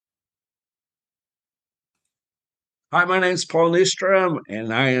Hi, my name is Paul Newstrom,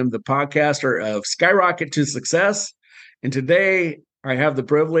 and I am the podcaster of Skyrocket to Success. And today I have the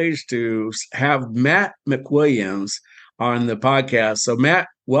privilege to have Matt McWilliams on the podcast. So, Matt,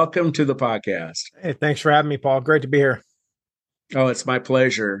 welcome to the podcast. Hey, thanks for having me, Paul. Great to be here. Oh, it's my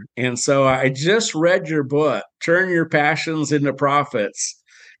pleasure. And so I just read your book, Turn Your Passions into Profits.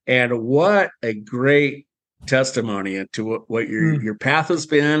 And what a great testimony to what your path has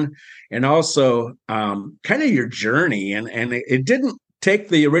been, and also kind of your journey. And it didn't take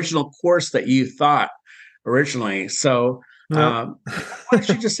the original course that you thought originally. So No. why don't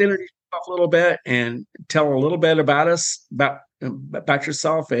you just introduce yourself a little bit and tell a little bit about us, about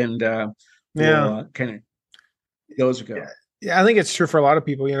yourself, and Yeah. we'll kind of go as we go. Yeah, I think it's true for a lot of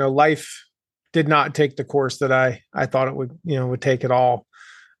people. Life did not take the course that I thought it would take at all.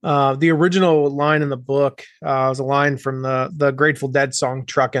 The original line in the book was a line from the Grateful Dead song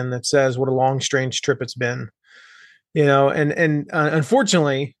 "Truckin'" that says, "What a long, strange trip it's been." And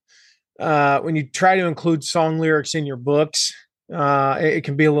unfortunately, when you try to include song lyrics in your books, it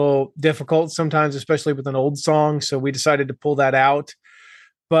can be a little difficult sometimes, especially with an old song. So we decided to pull that out.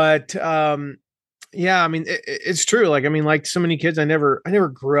 But yeah, I mean, it's true. Like so many kids, I never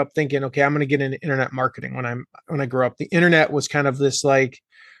grew up thinking, okay, I'm going to get into internet marketing when I grew up. The internet was kind of this, like,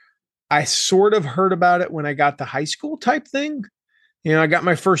 I sort of heard about it when I got to high school type thing. I got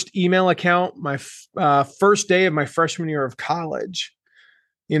my first email account my first day of my freshman year of college.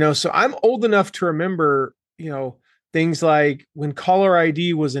 So I'm old enough to remember, things like when caller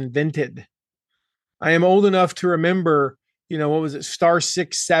ID was invented. I am old enough to remember, what was it,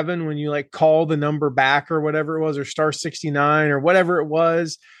 *67 when you like call the number back or whatever it was, or *69 or whatever it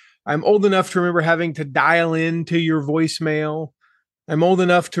was. I'm old enough to remember having to dial into your voicemail. I'm old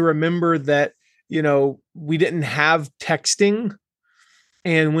enough to remember that, we didn't have texting.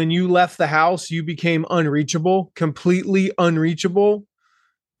 And when you left the house, you became unreachable, completely unreachable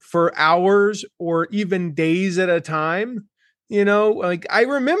for hours or even days at a time. Like, I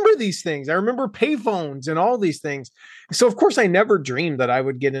remember these things. I remember payphones and all these things. So of course I never dreamed that I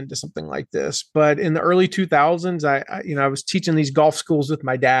would get into something like this. But in the early 2000s, I was teaching these golf schools with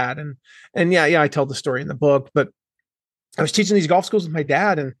my dad, and yeah, I tell the story in the book, but I was teaching these golf schools with my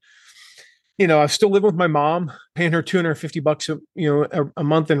dad, and I was still living with my mom, paying her $250 a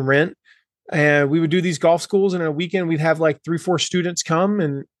month in rent. And we would do these golf schools, and on a weekend we'd have like 3-4 students come,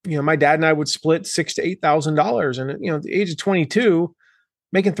 and my dad and I would split $6,000 to $8,000. And at the age of 22,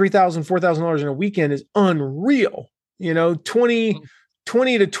 making $3,000, $4,000 in a weekend is unreal. 20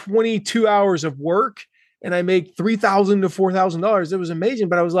 to 22 hours of work, and I make $3,000 to $4,000. It was amazing.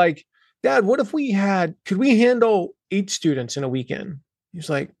 But I was like, Dad, what if could we handle 8 students in a weekend? He was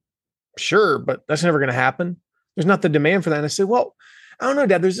like, sure, but that's never going to happen. There's not the demand for that. And I said, well, I don't know,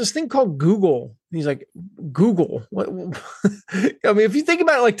 Dad, there's this thing called Google. And he's like, Google? What? I mean, if you think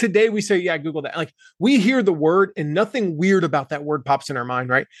about it, like today we say, yeah, Google that. Like, we hear the word and nothing weird about that word pops in our mind,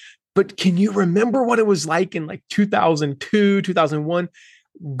 right? But can you remember what it was like in like 2002, 2001?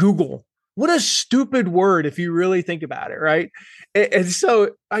 Google. What a stupid word if you really think about it, right? And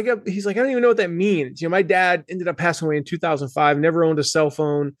so he's like, I don't even know what that means. My dad ended up passing away in 2005, never owned a cell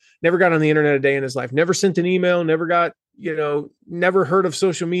phone, never got on the internet a day in his life, never sent an email, never got, never heard of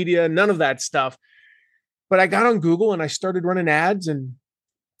social media, none of that stuff. But I got on Google and I started running ads. And,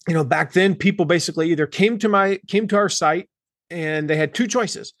 back then people basically either came to our site and they had 2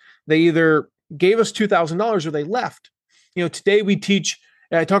 choices. They either gave us $2,000 or they left. Today we teach,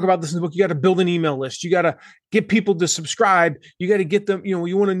 I talk about this in the book. You got to build an email list. You got to get people to subscribe. You got to get them, you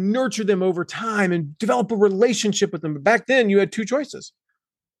want to nurture them over time and develop a relationship with them. But back then you had 2 choices: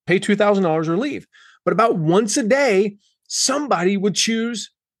 pay $2,000 or leave. But about once a day, somebody would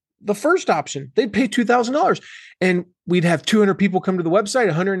choose the first option. They'd pay $2,000, and we'd have 200 people come to the website.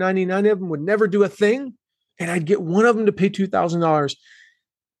 199 of them would never do a thing. And I'd get one of them to pay $2,000.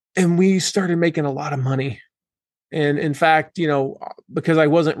 And we started making a lot of money. And in fact, because I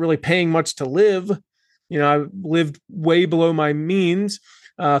wasn't really paying much to live, I lived way below my means.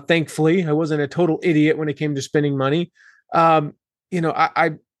 Thankfully, I wasn't a total idiot when it came to spending money. I made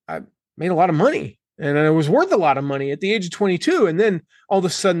a lot of money, and it was worth a lot of money at the age of 22. And then all of a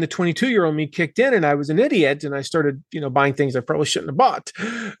sudden the 22-year-old me kicked in, and I was an idiot, and I started, buying things I probably shouldn't have bought.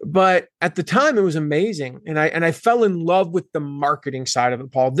 But at the time it was amazing. And I fell in love with the marketing side of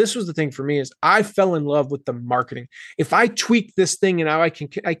it, Paul. This was the thing for me, is I fell in love with the marketing. If I tweak this thing and now I can,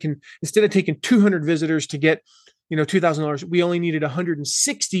 instead of taking 200 visitors to get, $2,000, we only needed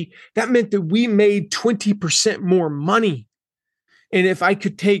 160. That meant that we made 20% more money. And if I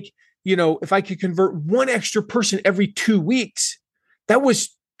could convert one extra person every 2 weeks, that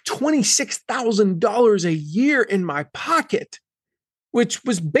was $26,000 a year in my pocket, which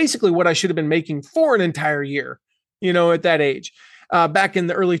was basically what I should have been making for an entire year, at that age, back in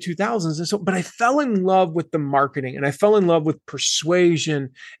the early 2000s. And so, but I fell in love with the marketing, and I fell in love with persuasion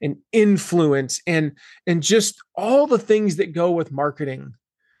and influence and just all the things that go with marketing.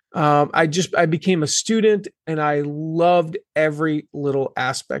 I became a student, and I loved every little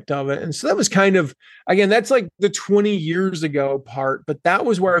aspect of it. And so that was kind of, again, that's like the 20 years ago part, but that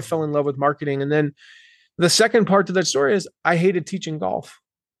was where I fell in love with marketing. And then the second part to that story is I hated teaching golf.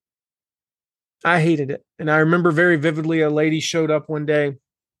 I hated it. And I remember very vividly, a lady showed up one day.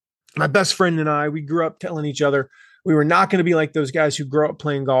 My best friend and I, we grew up telling each other we were not going to be like those guys who grow up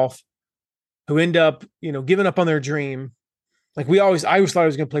playing golf, who end up, giving up on their dream. Like I always thought I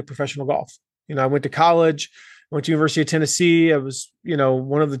was going to play professional golf. I went to college, went to University of Tennessee. I was,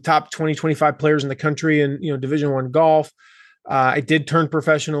 one of the top 20, 25 players in the country in, Division I golf. I did turn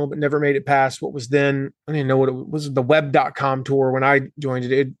professional, but never made it past what was then, I didn't know what it was, the web.com tour. When I joined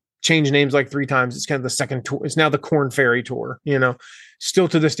it, it changed names like 3 times. It's kind of the second tour. It's now the Korn Ferry Tour, still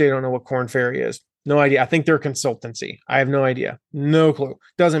to this day, I don't know what Korn Ferry is. No idea. I think they're a consultancy. I have no idea. No clue.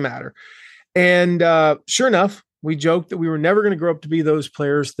 Doesn't matter. And sure enough, we joked that we were never going to grow up to be those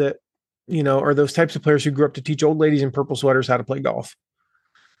players that, or those types of players who grew up to teach old ladies in purple sweaters how to play golf.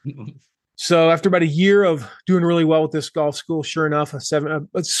 So after about a year of doing really well with this golf school, sure enough, the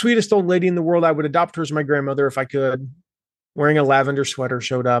sweetest old lady in the world, I would adopt her as my grandmother if I could, wearing a lavender sweater,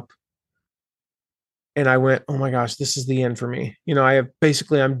 showed up. And I went, oh my gosh, this is the end for me.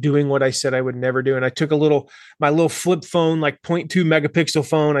 I'm doing what I said I would never do. And I took my little flip phone, like 0.2 megapixel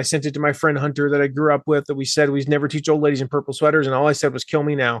phone. I sent it to my friend Hunter that I grew up with, that we said we'd never teach old ladies in purple sweaters. And all I said was, kill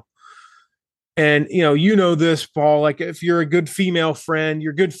me now. And, this, Paul, like if you're a good female friend,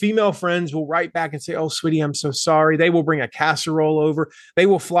 your good female friends will write back and say, oh, sweetie, I'm so sorry. They will bring a casserole over. They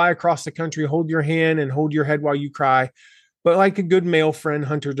will fly across the country, hold your hand and hold your head while you cry. But like a good male friend,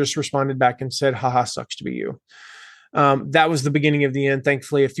 Hunter just responded back and said, haha, sucks to be you. That was the beginning of the end.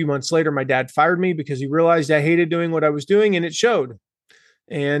 Thankfully, a few months later, my dad fired me because he realized I hated doing what I was doing, and it showed.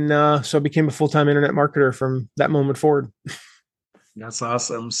 And so I became a full-time internet marketer from that moment forward. That's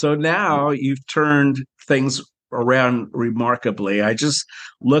awesome. So now you've turned things around remarkably. I just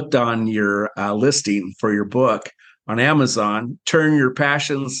looked on your listing for your book on Amazon, turn your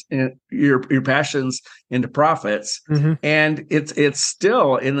passions into profits. Mm-hmm. And it's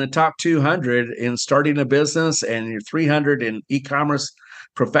still in the top 200 in starting a business, and you're 300 in e-commerce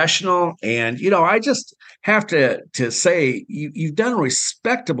professional. And, I just have to say you've done a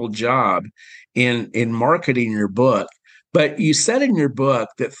respectable job in marketing your book. But you said in your book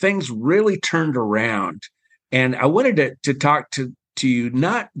that things really turned around. And I wanted to talk to you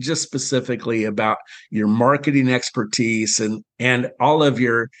not just specifically about your marketing expertise and all of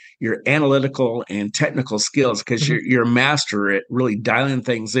your analytical and technical skills, because mm-hmm. you're a master at really dialing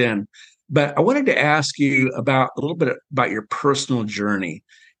things in. But I wanted to ask you a little bit about your personal journey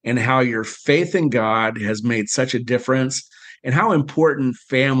and how your faith in God has made such a difference, and how important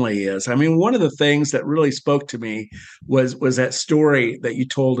family is. I mean, one of the things that really spoke to me was that story that you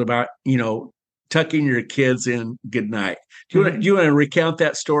told about, tucking your kids in goodnight. Do you want to recount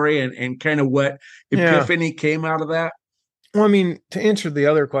that story and kind of what epiphany came out of that? Well, I mean, to answer the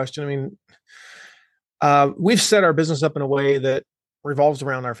other question, we've set our business up in a way that revolves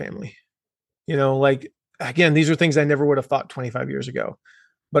around our family. Again, these are things I never would have thought 25 years ago.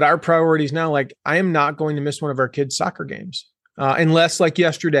 But our priorities now, like I am not going to miss one of our kids' soccer games. Unless like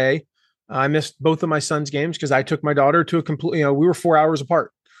yesterday, I missed both of my son's games because I took my daughter to a complete, we were 4 hours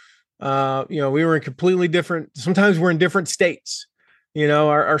apart. We were in completely different, sometimes we're in different states.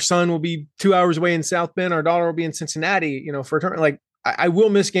 Our son will be 2 hours away in South Bend. Our daughter will be in Cincinnati, for a tournament. Like I will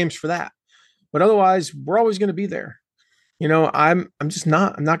miss games for that. But otherwise, we're always going to be there. I'm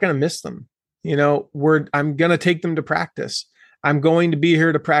not going to miss them. I'm going to take them to practice. I'm going to be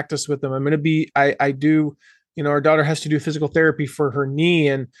here to practice with them. I'm going to be, I do, our daughter has to do physical therapy for her knee,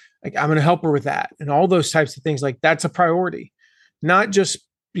 and like, I'm going to help her with that and all those types of things. Like that's a priority, not just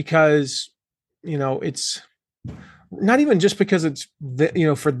because, it's not even just because it's,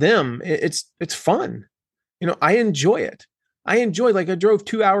 for them, it's fun. I enjoy it. I drove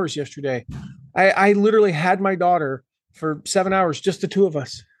 2 hours yesterday. I literally had my daughter for 7 hours, just the two of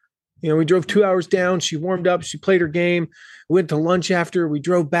us. We drove 2 hours down. She warmed up. She played her game. We went to lunch after. We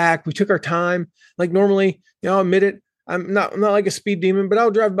drove back. We took our time. Like normally, I'll admit it. I'm not like a speed demon, but I'll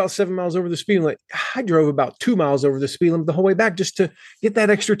drive about 7 miles over the speed limit. I drove about 2 miles over the speed limit the whole way back just to get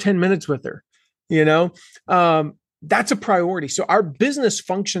that extra 10 minutes with her. That's a priority. So our business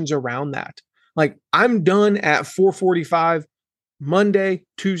functions around that. Like I'm done at 4:45. Monday,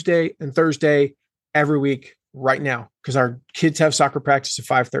 Tuesday, and Thursday every week right now because our kids have soccer practice at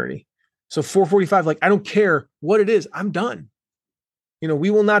 5:30. So 4:45, like I don't care what it is, I'm done.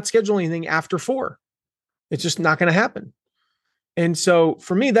 We will not schedule anything after 4. It's just not going to happen. And so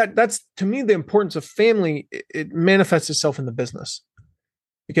for me, that's to me the importance of family. It manifests itself in the business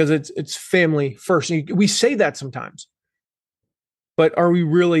because it's family first. We say that sometimes, but are we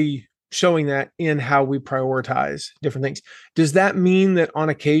really showing that in how we prioritize different things? Does that mean that on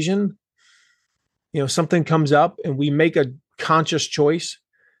occasion, something comes up and we make a conscious choice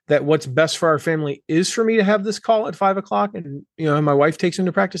that what's best for our family is for me to have this call at 5:00 and, my wife takes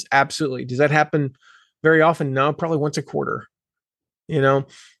into practice? Absolutely. Does that happen very often? No, probably once a quarter, but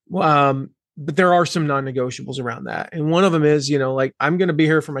there are some non-negotiables around that. And one of them is, like I'm going to be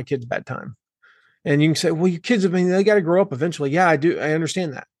here for my kids' bedtime. And you can say, well, your kids, they got to grow up eventually. Yeah, I do. I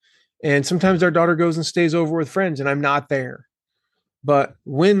understand that. And sometimes our daughter goes and stays over with friends and I'm not there. But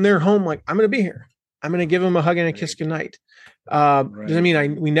when they're home, like I'm going to be here. I'm going to give them a hug and a kiss goodnight. Does that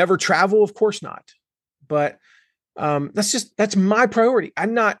mean we never travel? Of course not. But that's my priority. I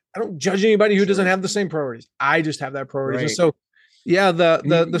don't judge anybody who doesn't have the same priorities. I just have that priority. Right. And so, yeah,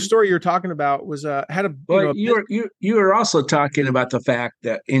 the story you're talking about was had a. Well, you were also talking about the fact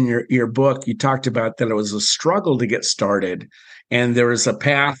that in your book you talked about that it was a struggle to get started, and there was a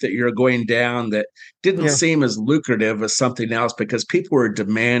path that you're going down that didn't seem as lucrative as something else because people were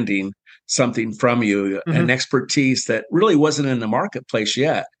demanding something from you, an expertise that really wasn't in the marketplace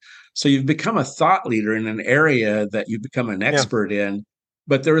yet. So you've become a thought leader in an area that you've become an expert in.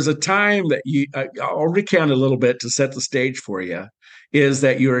 But there was a time that I'll recount a little bit to set the stage for you, is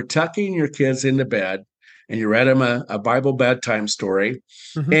that you were tucking your kids into bed and you read them a Bible bedtime story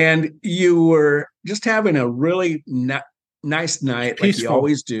and you were just having a really nice night peaceful. Like you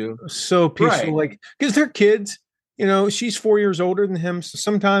always do. So peaceful, right. Like, because they're kids, she's 4 years older than him. So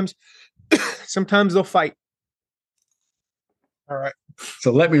sometimes they'll fight. All right.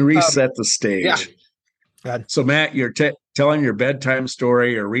 So let me reset the stage. Yeah. So Matt, you're telling your bedtime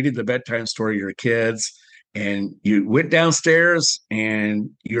story or reading the bedtime story to your kids, and you went downstairs and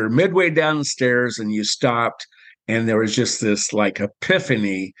you're midway down the stairs and you stopped, and there was just this like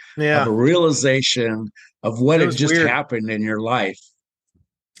epiphany of a realization of what had just happened in your life.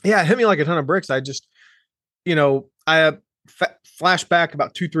 Yeah, it hit me like a ton of bricks. I just, I flashback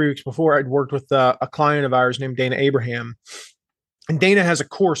about 2-3 weeks before, I'd worked with a client of ours named Dana Abraham. And Dana has a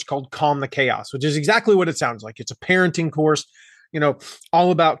course called Calm the Chaos, which is exactly what it sounds like. It's a parenting course,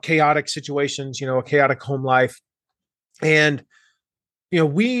 all about chaotic situations, a chaotic home life. And,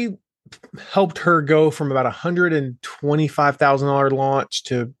 we helped her go from about $125,000 launch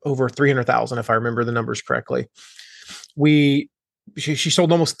to over $300,000, if I remember the numbers correctly. She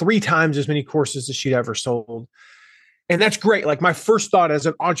sold almost 3 times as many courses as she'd ever sold. And that's great. Like my first thought as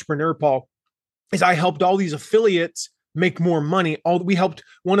an entrepreneur, Paul, is I helped all these affiliates make more money. We helped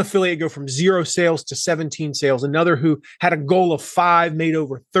one affiliate go from 0 sales to 17 sales. Another who had a goal of 5 made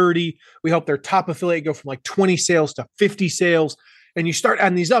over 30. We helped their top affiliate go from like 20 sales to 50 sales. And you start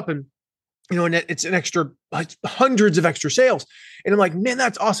adding these up and, and it's an extra hundreds of extra sales. And I'm like, man,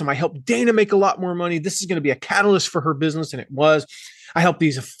 that's awesome. I helped Dana make a lot more money. This is going to be a catalyst for her business. And it was. I helped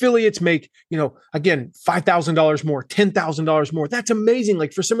these affiliates make, again, $5,000 more, $10,000 more. That's amazing.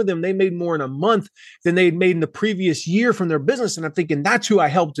 Like for some of them, they made more in a month than they had made in the previous year from their business. And I'm thinking that's who I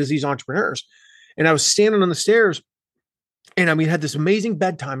helped is these entrepreneurs. And I was standing on the stairs and had this amazing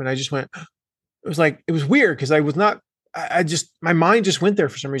bedtime. And I just went, it was weird because my mind just went there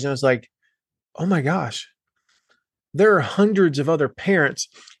for some reason. I was like, oh my gosh, there are hundreds of other parents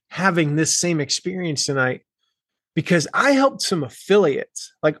having this same experience tonight. Because I helped some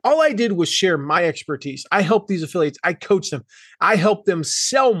affiliates. Like all I did was share my expertise. I helped these affiliates. I coached them. I helped them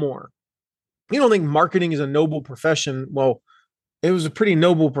sell more. You don't think marketing is a noble profession? Well, it was a pretty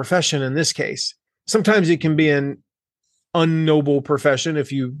noble profession in this case. Sometimes it can be an unnoble profession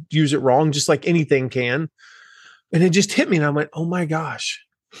if you use it wrong, just like anything can. And it just hit me and I went, oh my gosh,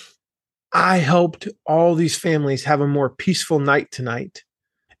 I helped all these families have a more peaceful night tonight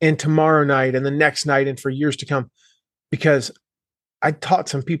and tomorrow night and the next night and for years to come. Because I taught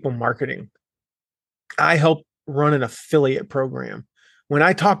some people marketing. I helped run an affiliate program. When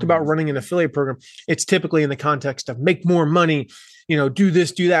I talked about running an affiliate program, it's typically in the context of make more money, do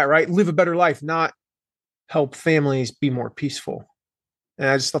this, do that, right? Live a better life, not help families be more peaceful. And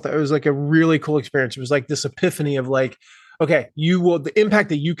I just thought that it was like a really cool experience. It was like this epiphany of like, okay, the impact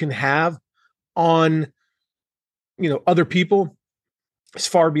that you can have on, other people is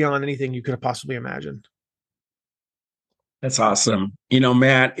far beyond anything you could have possibly imagined. That's awesome. You know,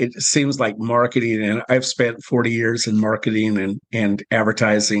 Matt, it seems like marketing, and I've spent 40 years in marketing and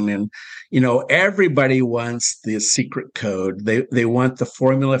advertising, and everybody wants the secret code. They want the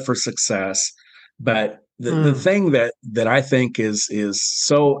formula for success. But the Mm, thing that I think is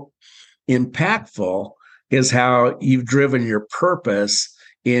so impactful is how you've driven your purpose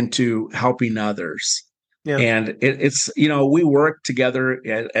into helping others. yeah. And it's we work together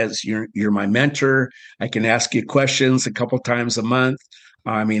as you're my mentor. I can ask you questions a couple times a month.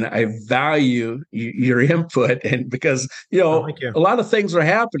 I mean, I value your input, and because Oh, thank you. a lot of things are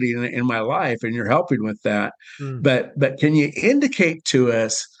happening in my life, and you're helping with that. Mm. But can you indicate to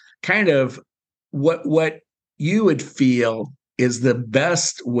us kind of what you would feel is the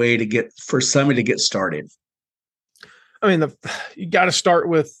best way to get for somebody to get started? I mean, you got to start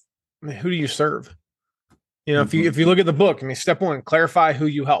with, I mean, who do you serve? Mhm. If you look at the book, I mean, step one, clarify who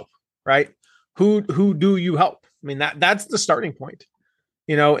you help, right? Who do you help? I mean, that's the starting point,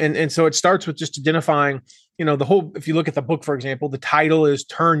 and so it starts with just identifying, the whole, if you look at the book, for example, the title is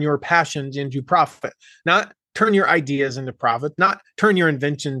Turn Your Passions into Profit, not turn your ideas into profit, not turn your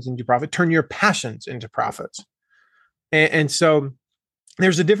inventions into profit, turn your passions into profits. And so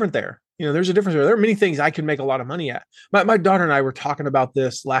there's a difference there. There's a difference there. There are many things I could make a lot of money at. My daughter and I were talking about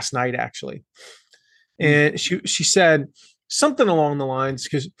this last night, actually. And she said something along the lines,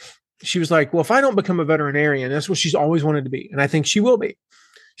 because she was like, well, if I don't become a veterinarian, that's what she's always wanted to be. And I think she will be.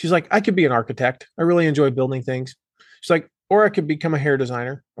 She's like, I could be an architect. I really enjoy building things. She's like, or I could become a hair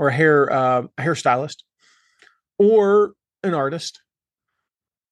designer or a hairstylist or an artist.